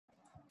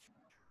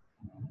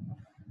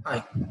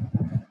Hi,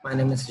 my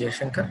name is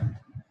Jayashankar.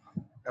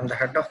 I'm the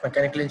head of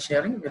mechanical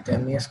engineering with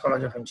MES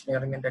College of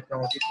Engineering and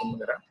Technology,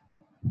 Kumugara.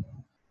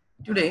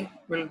 Today,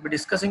 we'll be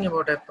discussing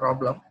about a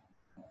problem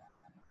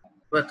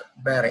with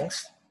bearings.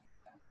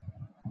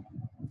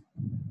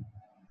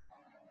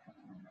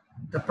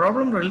 The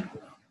problem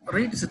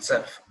reads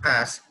itself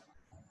as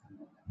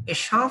a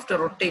shaft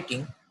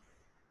rotating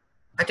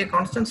at a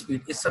constant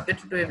speed is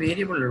subjected to a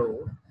variable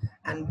load,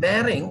 and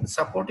bearings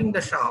supporting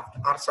the shaft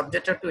are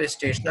subjected to a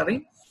stationary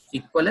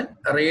equivalent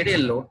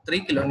radial load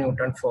 3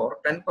 kN for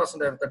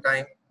 10% of the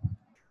time,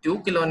 2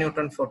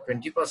 kN for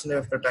 20%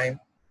 of the time,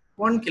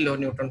 1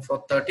 kN for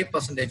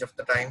 30% of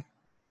the time,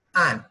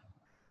 and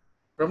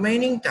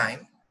remaining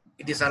time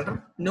it is under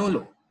no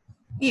load.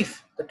 If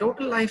the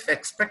total life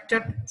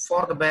expected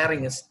for the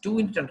bearing is 2 ×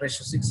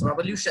 10⁶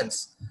 revolutions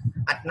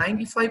at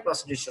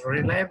 95%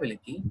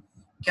 reliability,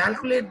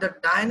 calculate the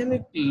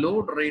dynamic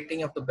load rating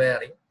of the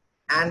bearing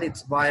and its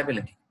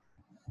viability.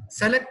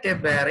 Select a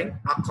bearing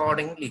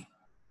accordingly.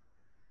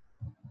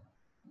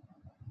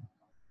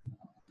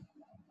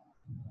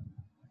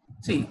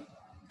 See,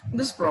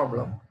 this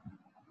problem,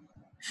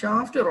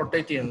 shaft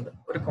rotate ചെയ്യുന്നത്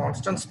ഒരു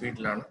constant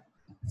സ്പീഡിലാണ്,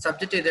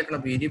 subject ചെയ്തേക്കുന്ന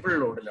variable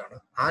ലോഡിലാണ്.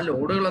 ആ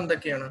ലോഡുകൾ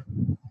എന്തൊക്കെയാണ്?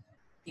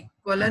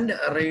 Equivalent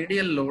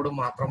radial load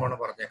മാത്രമാണ്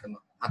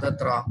പറഞ്ഞേക്കുന്നത്.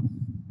 അതെത്ര?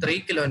 3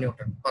 kN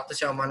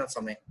 10%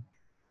 സമയം,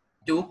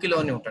 2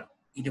 kN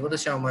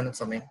 20%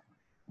 സമയം,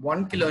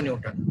 1 kN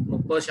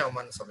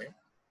 30% സമയം.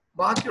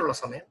 ബാക്കിയുള്ള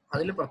സമയം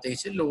അതിൽ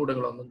പ്രത്യേകിച്ച്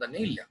ലോഡുകളൊന്നും തന്നെ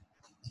ഇല്ല.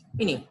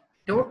 ഇനി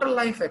ടോട്ടൽ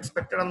ലൈഫ്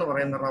എക്സ്പെക്റ്റഡ് എന്ന്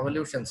പറയുന്ന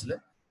റവല്യൂഷൻസിൽ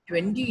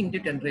 20 ×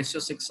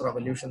 10⁶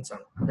 revolutions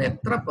ആണ്. അത്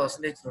എത്ര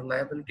percentage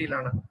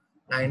റിലയബിലിറ്റിയിലാണ്?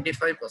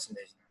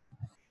 95%.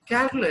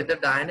 Calculate the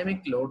dynamic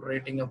load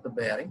rating of the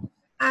bearing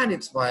and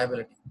its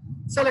viability.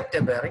 Select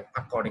a bearing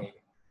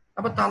accordingly.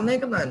 അപ്പൊ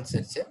തന്നേക്കുന്ന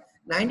അനുസരിച്ച്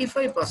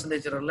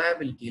 95%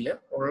 റിലയബിലിറ്റിയിൽ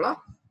ഉള്ള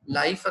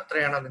ലൈഫ്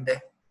എത്രയാണ്? അതിന്റെ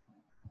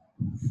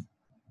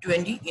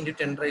 20 ×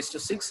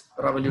 10⁶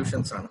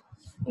 revolutions ആണ്.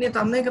 ഇനി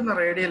തന്നേക്കുന്ന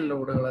റേഡിയൽ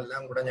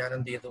ലോഡുകളെല്ലാം കൂടെ ഞാൻ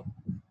എന്ത് ചെയ്തു?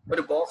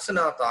 ഒരു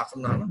ബോക്സിനകത്ത്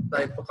ആക്കുന്നതാണ്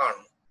ഇപ്പൊ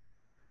കാണുന്നത്.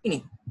 ഇനി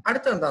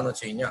അടുത്ത എന്താന്ന്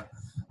വെച്ച് കഴിഞ്ഞാൽ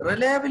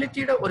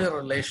റിലയബിലിറ്റിയുടെ ഒരു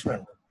റിലേഷൻ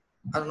ഉണ്ട്.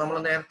 അത് നമ്മൾ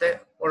നേരത്തെ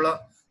ഉള്ള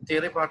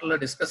തിയറി പാർട്ടിൽ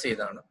ഡിസ്കസ്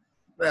ചെയ്താണ്.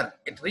 Where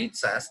it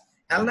reads as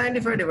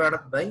L95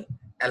 divided by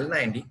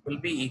L90 will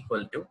be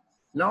equal to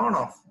ln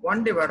of 1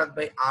 divided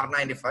by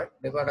R95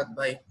 divided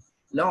by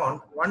ln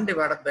 1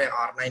 divided by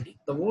R90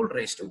 the whole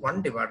raised to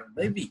 1 divided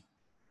by V.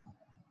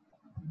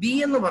 B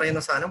എന്ന്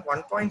പറയുന്ന സാധനം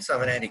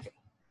 1.7 ആയിരിക്കും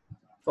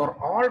for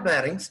all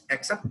bearings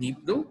except deep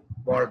blue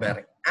ball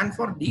bearing, and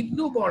for deep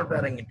blue ball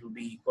bearing it will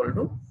be equal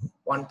to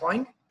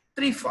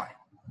 1.35.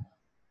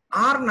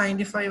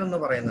 R95 എന്ന്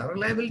പറയുന്ന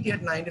reliability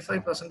at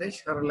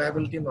 95%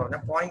 reliability എന്ന്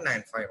പറഞ്ഞാൽ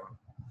 0.95 ആണ്.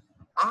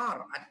 R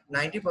at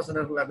 90%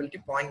 reliability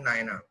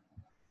 0.9 ആണ്.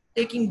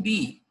 Taking B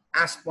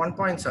as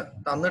 1.7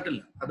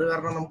 തന്നിട്ടില്ല, അത്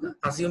കാരണം നമുക്ക്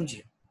അസ്യൂം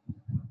ചെയ്യാം.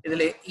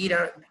 ഇതിലെ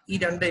ഈ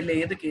രണ്ടിലെ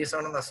ഏത്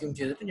കേസാണെന്ന് അസ്യൂം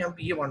ചെയ്തിട്ട് ഞാൻ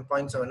B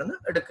 1.7 എന്ന്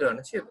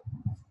എടുക്കുകയാണ് ചെയ്തത്.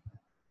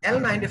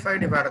 L95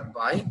 divided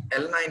by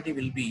L90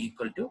 will be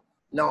equal to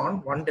ln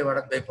 1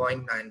 divided by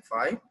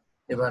 0.95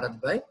 divided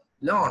by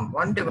ln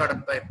 1 divided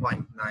by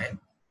 0.9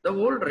 the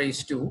whole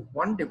raised to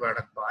 1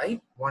 divided by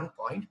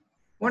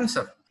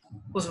 1.17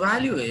 whose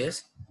value is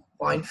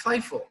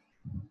 0.54.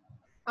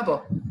 അപ്പോൾ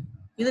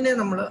ഇതിനെ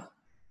നമ്മൾ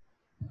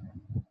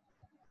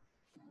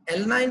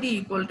L90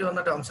 ഈക്വൽ ടു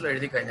എന്ന ടേംസിൽ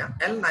എഴുതി കഴിഞ്ഞാൽ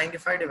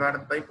L95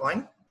 ഡിവൈഡഡ് ബൈ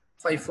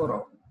 0.54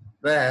 ആവും.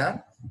 Where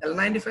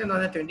L95 എന്ന്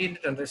പറഞ്ഞാൽ 20 ×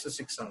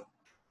 10⁶ ആണ്.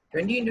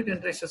 20 ×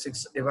 10⁶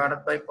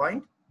 divided by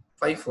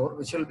 0.54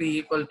 which will be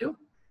equal to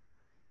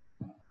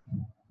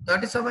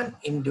 37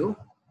 ×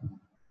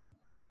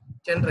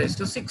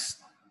 10⁶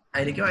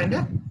 ആയിരിക്കും അതിന്റെ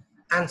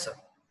answer.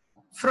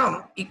 From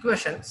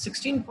equation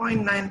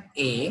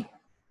 16.9a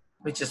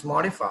which is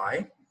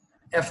modified,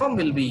 Fm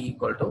will be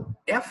equal to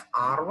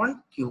Fr1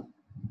 cube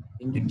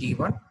into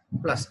T1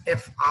 plus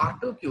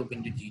Fr2 cube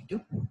into T2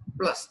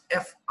 plus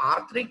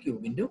Fr3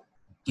 cube into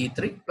T3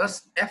 plus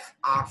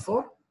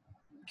Fr4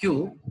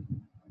 cube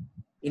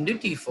into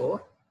T4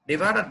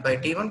 divided by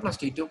T1 plus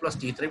T2 plus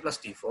T3 plus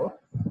T4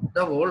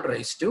 the whole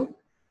raised to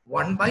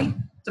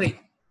 1/3.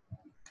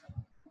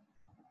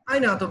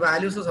 അതിനകത്ത്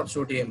values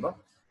substitute ചെയ്യുമ്പോൾ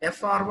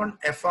Fr1,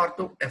 Fr2,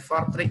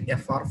 Fr3,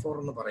 Fr4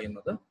 എന്ന്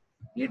പറയുന്നത്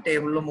ഈ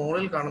ടേബിളിൽ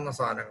മുകളിൽ കാണുന്ന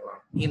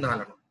സാധനങ്ങളാണ്, ഈ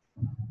 4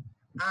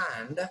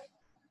 and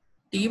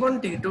T1,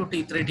 T2,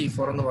 T3,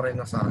 T4 എന്ന്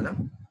പറയുന്ന സാധനം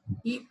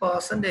ഈ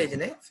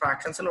പെർസെൻറ്റേജിനെ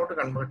ഫ്രാക്ഷൻസിലോട്ട്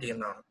കൺവേർട്ട്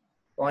ചെയ്യുന്നതാണ്.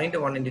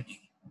 0.1 × T.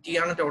 T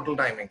ആണ് ടോട്ടൽ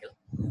ടൈം എങ്കിൽ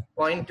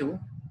 0.2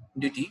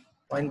 × T,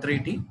 0.3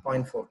 T,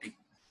 0.4 T.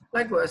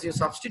 Likewise, you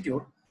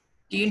substitute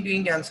T യും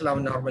Tയും ക്യാൻസൽ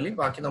ആവും നോർമലി.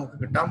 ബാക്കി നമുക്ക്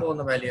കിട്ടാൻ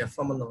പോകുന്ന വാല്യൂ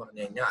Fm എന്ന്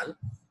പറഞ്ഞു കഴിഞ്ഞാൽ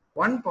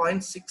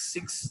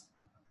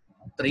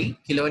 1.663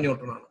 kN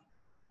ആണ്.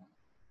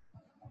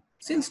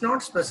 Since not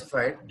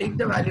specified, take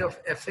the value of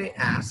Fa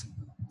as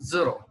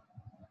 0.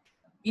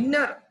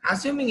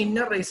 Assuming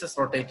inner race is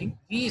rotating,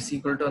 V is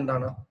equal to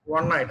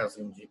 1 ആയിട്ട്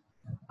assume ചെയ്യും.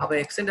 അപ്പോൾ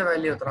X ന്റെ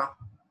വാല്യൂ എത്ര?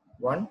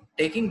 1.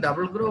 Taking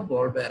double groove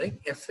ball bearing,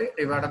 Fa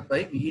divided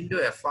by V into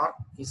Fr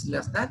is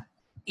less than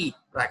E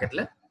bracket.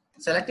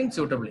 Selecting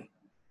suitably.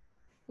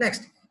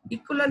 Next,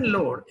 Equivalent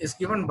load is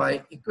given by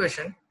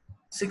equation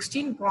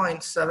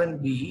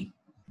 16.7b,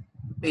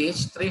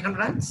 page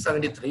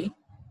 373.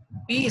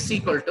 P is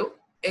equal to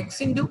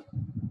x into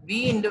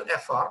B into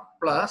FR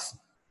plus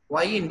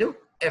Y into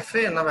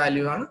FA എന്ന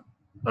value ആണ്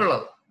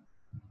ഉള്ളത്.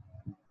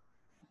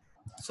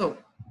 So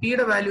P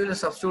യുടെ വാല്യൂവിൽ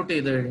substitute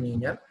ചെയ്ത് കഴിഞ്ഞ്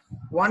കഴിഞ്ഞാൽ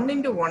 1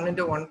 into 1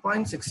 into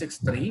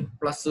 1.663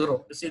 plus 0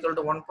 is equal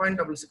to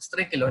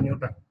 1.663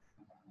 kilonewton.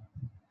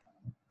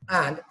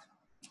 And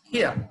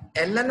here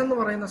Ln എന്ന്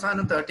പറയുന്ന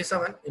സാധനം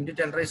 37 into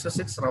 10 raised to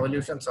 6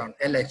 revolutions ആണ്.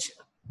 LH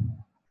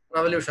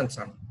revolutions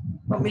ആണ്.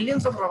 അപ്പോൾ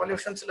millions of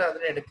revolutions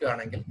അതിനെ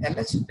എടുക്കുകയാണെങ്കിൽ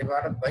LH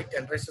divided by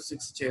 10 raised to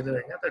 6 ചെയ്ത്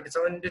കഴിഞ്ഞാൽ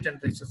 37 into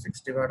 10 raised to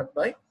 6 divided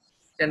by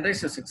 10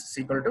 raised to 6 is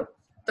equal to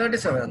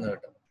 37 എന്ന്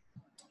കിട്ടും.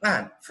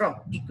 And from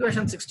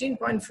equation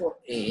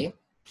 16.4a,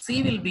 C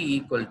will be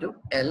equal to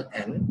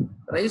Ln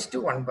raised to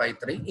 1 by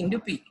 3 into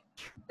P.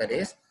 That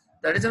is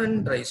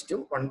 37 raised to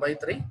 1 by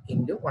 3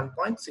 into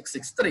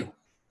 1.663,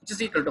 which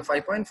is equal to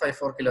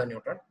 5.54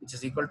 kilonewton, which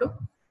is equal to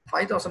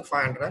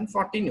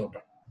 5,540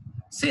 Newton.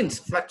 Since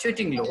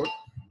fluctuating load,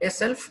 a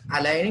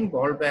self-aligning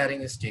ball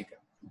bearing is taken.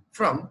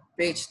 From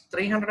page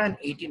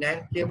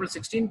 389, table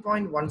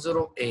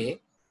 16.10a,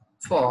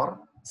 for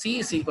C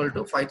is equal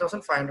to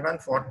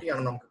 5,540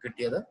 ആണ് നമുക്ക്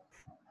കിട്ടിയത്.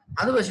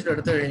 അത് വെച്ചിട്ട്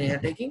എടുത്തു കഴിഞ്ഞാൽ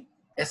taking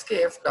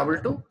SKF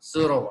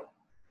 2201.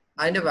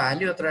 അതിന്റെ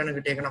value എത്രയാണ്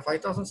കിട്ടിയേക്കുന്നത്?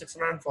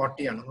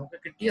 5,640 ആണ്. നമുക്ക്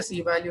കിട്ടിയ C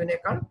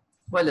വാല്യൂവിനേക്കാൾ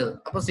വലുത്.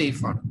 അപ്പോൾ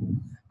സേഫ് ആണ്.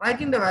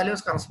 Writing the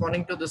values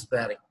corresponding to this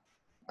bearing.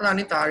 അതാണ്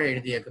ഈ താഴെ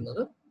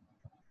എഴുതിയേക്കുന്നത്.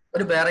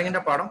 ഒരു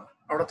ബെയറിംഗിന്റെ പടം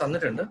അവിടെ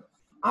തന്നിട്ടുണ്ട്.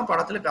 ആ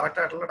പടത്തിൽ കറക്റ്റ്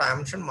ആയിട്ടുള്ള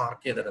ഡയമെൻഷൻ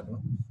മാർക്ക്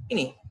ചെയ്തെടുക്കണം.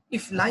 ഇനി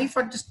if life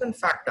adjustment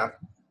factor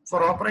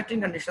for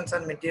operating conditions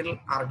and material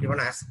are given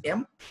as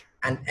M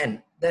and N,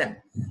 then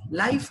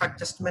life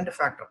adjustment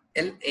factor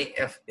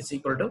LAF is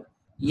equal to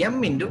M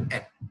into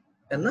N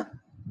എന്ന്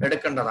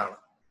എടുക്കേണ്ടതാണ്.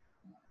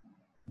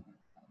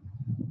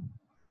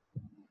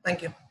 Thank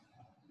you.